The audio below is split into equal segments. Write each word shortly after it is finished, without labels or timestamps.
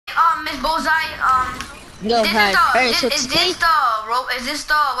Bullseye, Yo, hi. Alright, so is today, this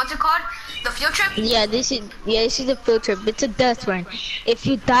the, what's it called? The field trip? yeah, this is the field trip. It's a death run. If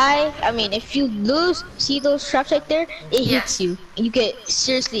you die, I mean, if you lose, see those traps right there? It hits Yes. you. You get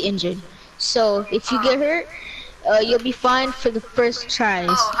seriously injured. So if you Uh-huh. get hurt, you'll be fine for the first tries.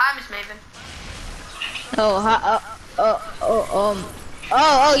 Oh, hi, Miss Maven.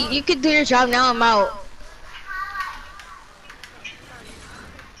 Oh, you can do your job now. I'm out.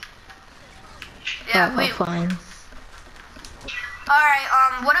 Yeah, Oh, wait. fine. Alright,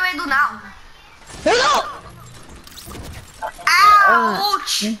 what do I do now? Hello.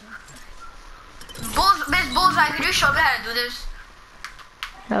 Ouch! Miss Bullseye, could you show me how to do this?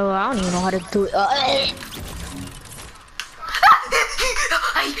 Oh, I don't even know how to do it.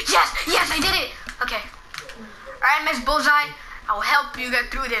 Yes, I did it! Okay. Alright, Miss Bullseye, I will help you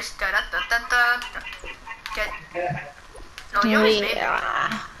get through this. Da, da, da, da, da. Get. No, you're Miss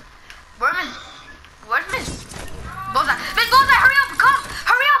Maven. Where's Miss Bullseye? Miss Bullseye, hurry up, come!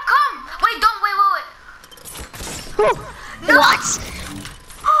 Hurry up, come! Wait, don't, wait. No! What?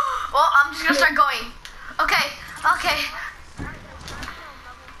 Well, I'm just gonna start going. Okay.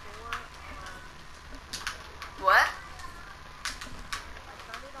 What?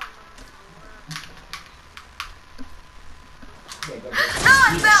 No,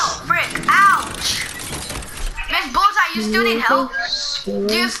 I fell! Frick, ouch! Miss Bullseye, you still need help?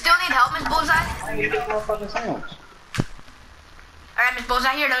 Do you still need help, Miss Bullseye? Alright, Miss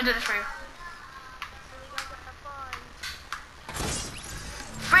Bullseye, here, let me do this for you.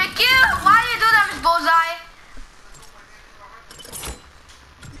 Frick you! Why do you do that, Miss Bullseye?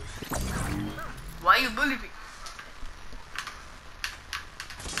 Why you bully me?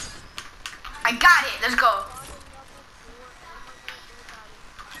 I got it, let's go.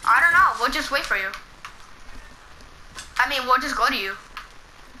 I don't know, we'll just wait for you. I mean, we'll just go to you.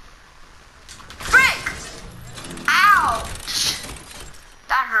 Frick! Ouch!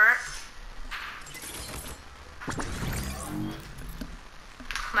 That hurt.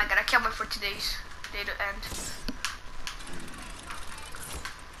 Oh my god, I can't wait for today's day to end.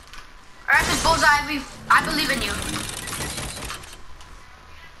 Alright, Miss Bullseye, I believe in you.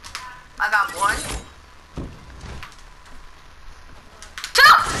 I got 1. 2!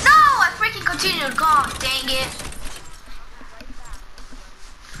 No! I freaking continued. God dang it.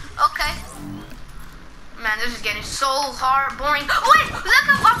 Okay. Man, this is getting so hard, boring. Wait! Look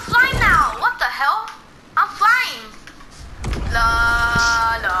up! I'm flying now! What the hell? I'm flying!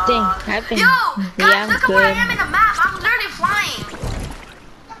 La la. Dang, Yo! Guys, yeah, look at where I am in the map. I'm literally flying.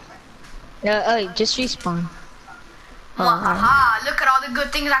 Just respawn. Haha, look at all the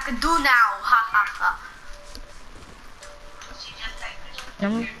good things I can do now. Ha ha ha.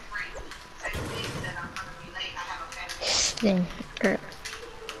 Dang.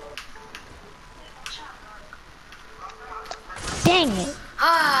 Dang it.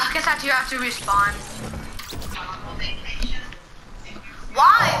 I guess I have to respawn.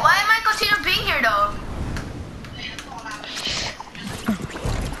 Why? Why am I continue being here though?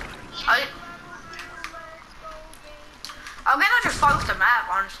 I'm gonna just fall off the map,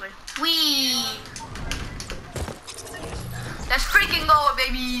 honestly. Wee. Let's freaking go,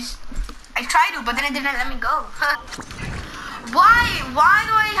 babies. I tried to, but then it didn't let me go. Why? Why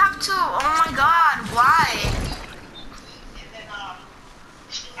do I have to? Oh my god, why?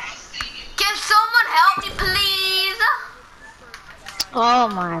 Can someone help me, please? Oh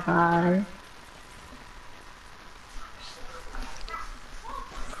my god.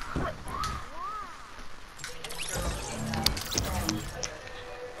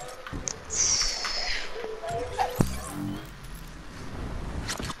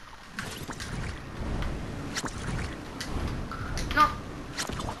 No.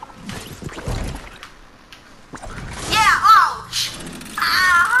 Yeah, ouch!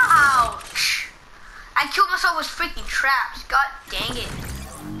 Ouch! I killed myself with freaking traps. God dang it.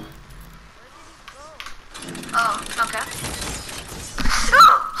 Oh, okay.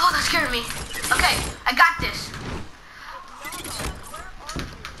 Oh, that scared me. Okay, I got this.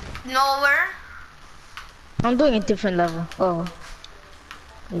 Nowhere. I'm doing a different level. Oh.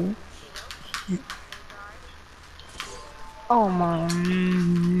 Oh my.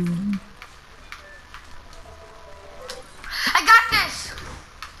 I got this.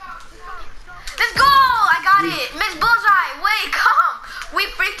 Let's go. I got it. Miss Bullseye, wait, come. We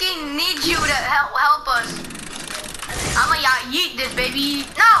freaking need you to help us. I'ma yeet this, baby.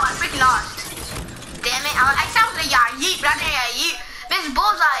 No, I freaking lost. Damn it. I sound like yeet, but I didn't yeet. Miss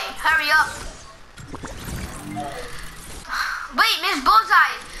Bullseye, hurry up. Wait, Miss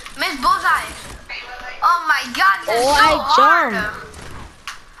Bullseye. Miss Bullseye. Oh my god, this is so hard. Jumped.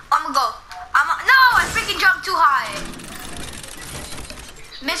 I'ma go.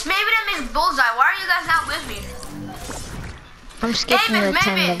 Miss Maven and Miss Bullseye, why are you guys not with me? I'm skipping Hey, the Miss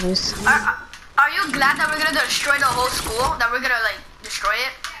 10 Maven, levels. are you glad that we're gonna destroy the whole school? That we're gonna like destroy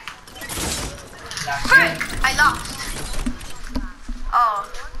it? Frick! I lost. Oh.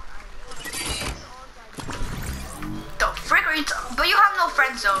 The frick are you but you have no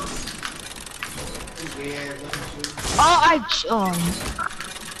friends though. Oh,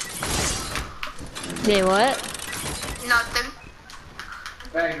 Wait, what? Nothing.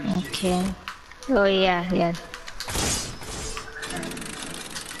 Okay. Oh, yeah.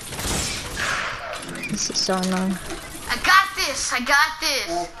 This is so annoying. I got this.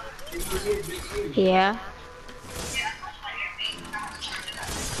 Yeah.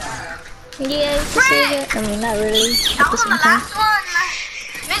 Yeah, you can say that. I mean, not really. That was on the last one.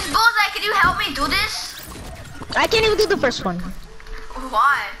 Miss Bullseye, can you help me do this? I can't even do the first one.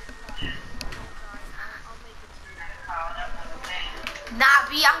 Why? Nah,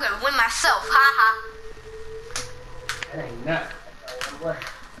 B, I'm gonna win myself. Haha.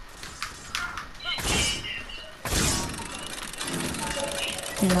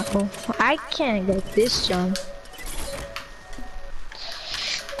 No, I can't get this jump.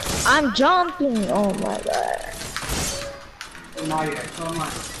 I'm jumping. Oh my god.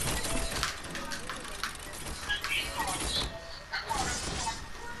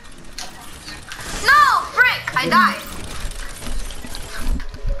 No, frick, I died.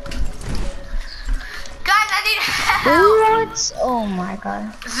 Guys, I need help. What? Oh my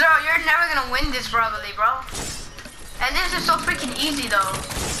god. Zero, you're never gonna win this probably, bro. And this is so freaking easy though.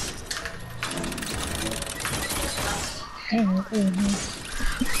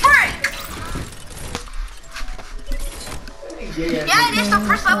 Frick! Yeah, it is. The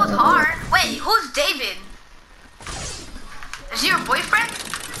first level's hard. Wait, who's David? Is he your boyfriend?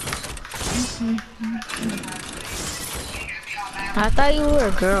 I thought you were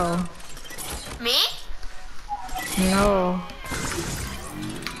a girl. Me? No.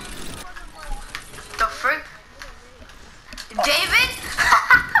 The frick? David?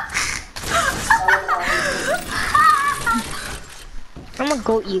 I'm gonna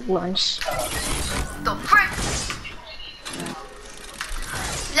go eat lunch. The frick?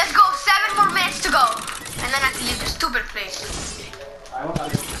 Let's go. 7 more minutes to go. And then I have to leave this stupid place.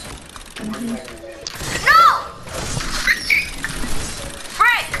 No!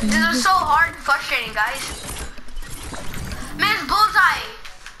 Frick! This is so hard and frustrating, guys. Miss Bullseye,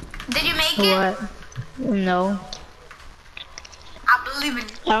 did you make it? What? No. I believe in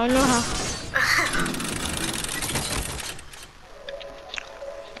you. I don't know how.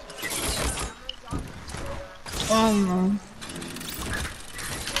 Oh no.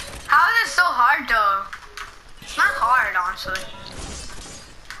 How is it so hard though? It's not hard, honestly.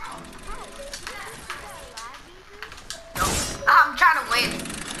 Nope. I'm trying to win.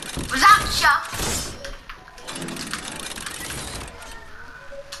 Without ya.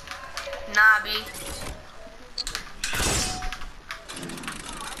 Nah, B.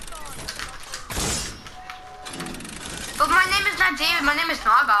 But my name is not David, my name is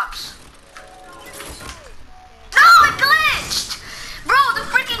Nogops. No, it glitched! Bro, the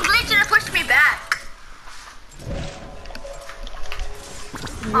freaking glitch and it pushed me back.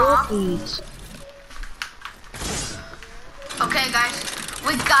 What? Okay, guys,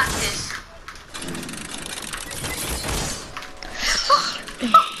 we got this.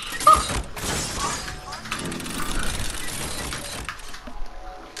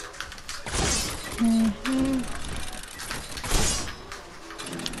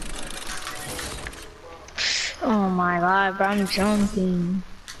 Oh my god, bro, I'm jumping.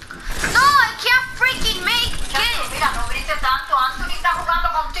 No, I can't freaking make it.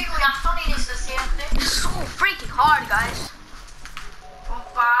 It's so freaking hard, guys.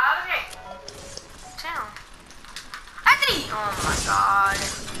 Damn. Anthony! Oh my god.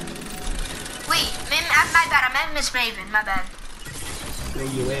 Wait, my bad, I meant Miss Maven, my bad.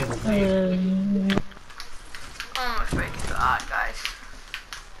 Oh my freaking god, guys.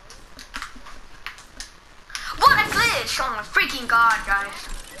 What a glitch! Oh my freaking god, guys.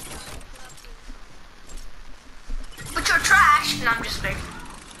 But you're trash. No, I'm just big.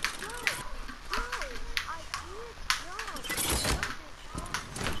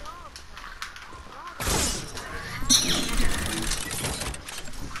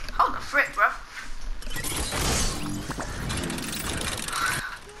 Hold the frick, bro.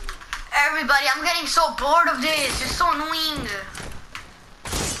 Everybody, I'm getting so bored of this. It's so annoying.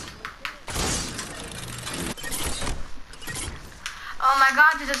 Oh my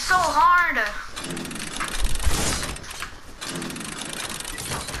god, this is so hard.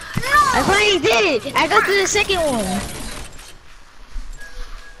 No! I finally did it! I got to the second one.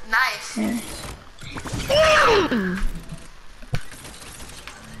 Nice. Yeah.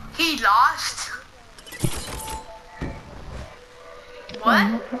 He lost.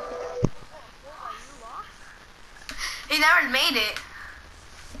 What? He never made it.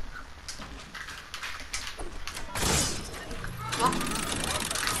 Well,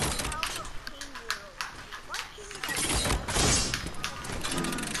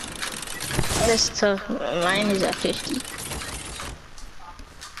 That's tough. Mine is at 50.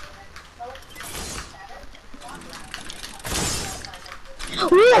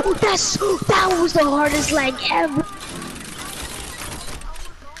 Whoa, that was the hardest lag ever.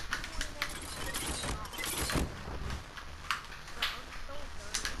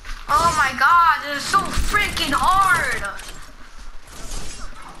 oh my god, this is so freaking hard.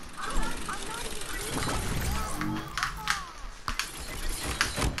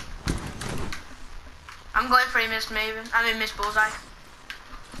 I'm going for you, Miss Maven. I mean, Miss Bullseye.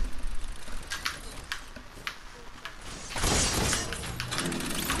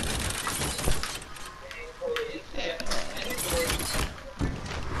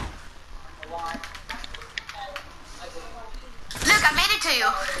 Look, I made it to you.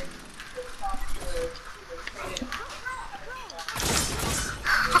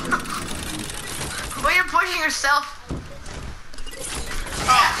 Well, you're pushing yourself.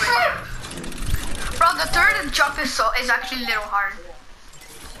 Oh, bro, the third jump is actually a little hard.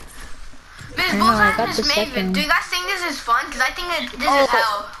 Miss Bullseye and Miss Maven, do you guys think this is fun? Because I think that this is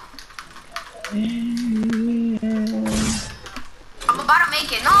hell. I'm about to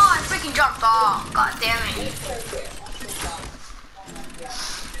make it. No, I freaking jumped. Oh, god damn it.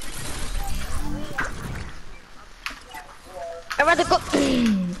 I'm about to go.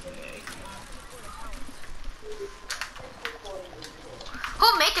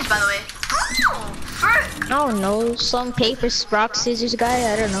 Who made this, by the way? Frick. I don't know, some paper, rock, scissors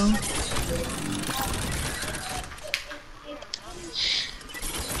guy, I don't know.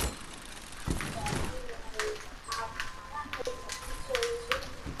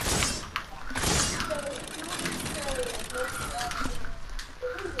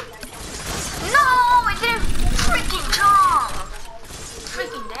 No, I didn't freaking jump.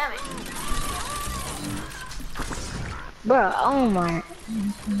 Freaking damn it. Bro, oh my.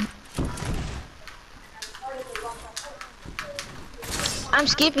 I'm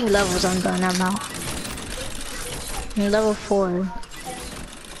skipping levels, I'm done, I'm out. I'm level 4.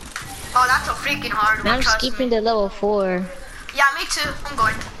 Oh, that's a freaking hard one, I'm trust skipping me. the level 4. Yeah, me too. I'm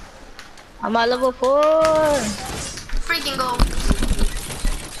going. I'm at level 4. Freaking go.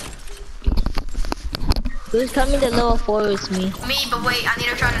 Who's coming to level 4 with me? Me, but wait, I need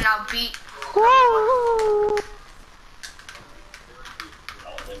to try to now beat.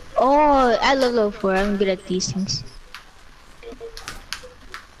 Oh, I love level 4. I'm good at these things.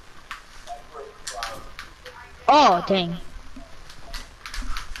 Oh, dang.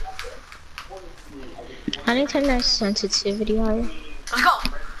 I need to turn that sensitivity higher. Let's go.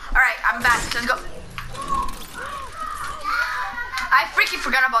 Alright, I'm back. Let's go. I freaking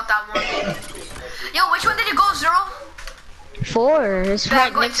forgot about that one. Yo, which one did you go, Zero? 4. It's Yeah, right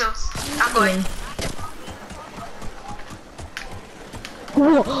I'm going next to. I'm going.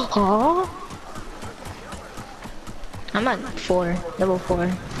 Huh? I'm at 4. Level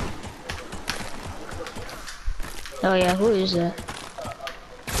 4. Oh yeah, who is that?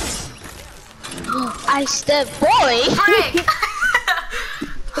 I step boy! Frick!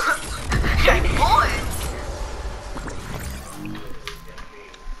 Hey, boy!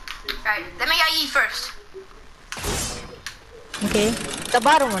 Alright, let me get you first. Okay. The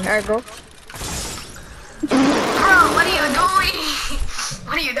bottom one, Ergo. Bro, what are you doing?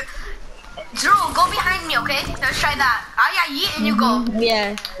 What are you doing? Drew, go behind me, okay? Let's try that. I got yeet and you go.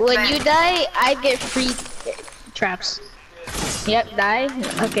 Yeah. When Okay. you die, I get free traps. Yep, die.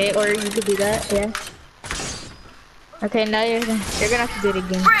 Okay, or you could do that, yeah. Okay, now you're gonna have to do it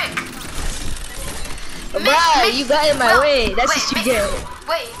again. Frick! Bro, you got in my way. That's what you get.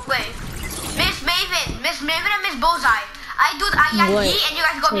 Wait. Miss Maven and Miss Bullseye. I got What? yeet and you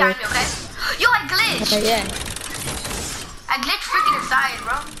guys go behind me, okay? Yo, I glitched. Okay, yeah. I glitched freaking inside,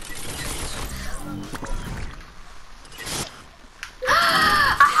 bro.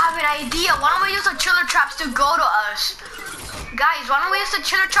 I have an idea. Why don't we use the chiller traps to go to us? Guys, why don't we use the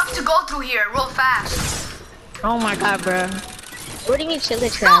chiller traps to go through here real fast? Oh my god, bro. What do you mean chiller No,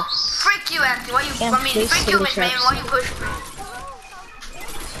 traps? frick you, Anthony. Why you? Can't I mean, place frick you, chiller Miss Maven. traps. Why you push me?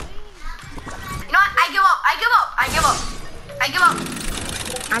 You know what? I give up.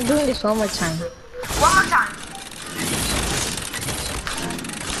 I'm doing this one more time. One more time.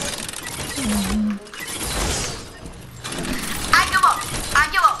 I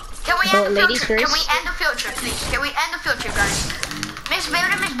give up. end the field ladies trip? Can first. we end the field trip, please? Can we end the field trip, guys? Miss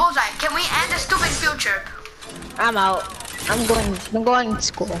Baby, Miss Bullseye, can we end the stupid field trip? I'm out. I'm going to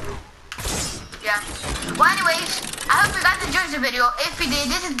school. Yeah. Well, anyways, I hope you guys enjoyed the video. If you did,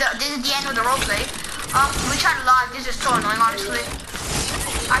 this is the end of the roleplay. We tried a lot. This is so annoying, honestly.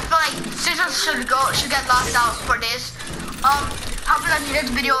 I feel like Scissors should get locked out for this. Hope you guys enjoyed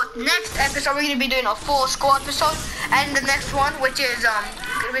the video. Next episode, we're gonna be doing a full school episode, and the next one, which is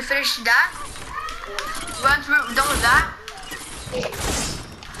gonna be finished that. Once we're done with that.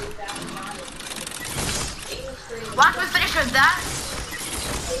 Once we finish with that,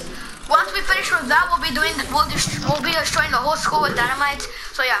 we'll be destroying the whole school with dynamite.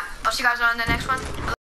 So yeah, I'll see you guys on the next one.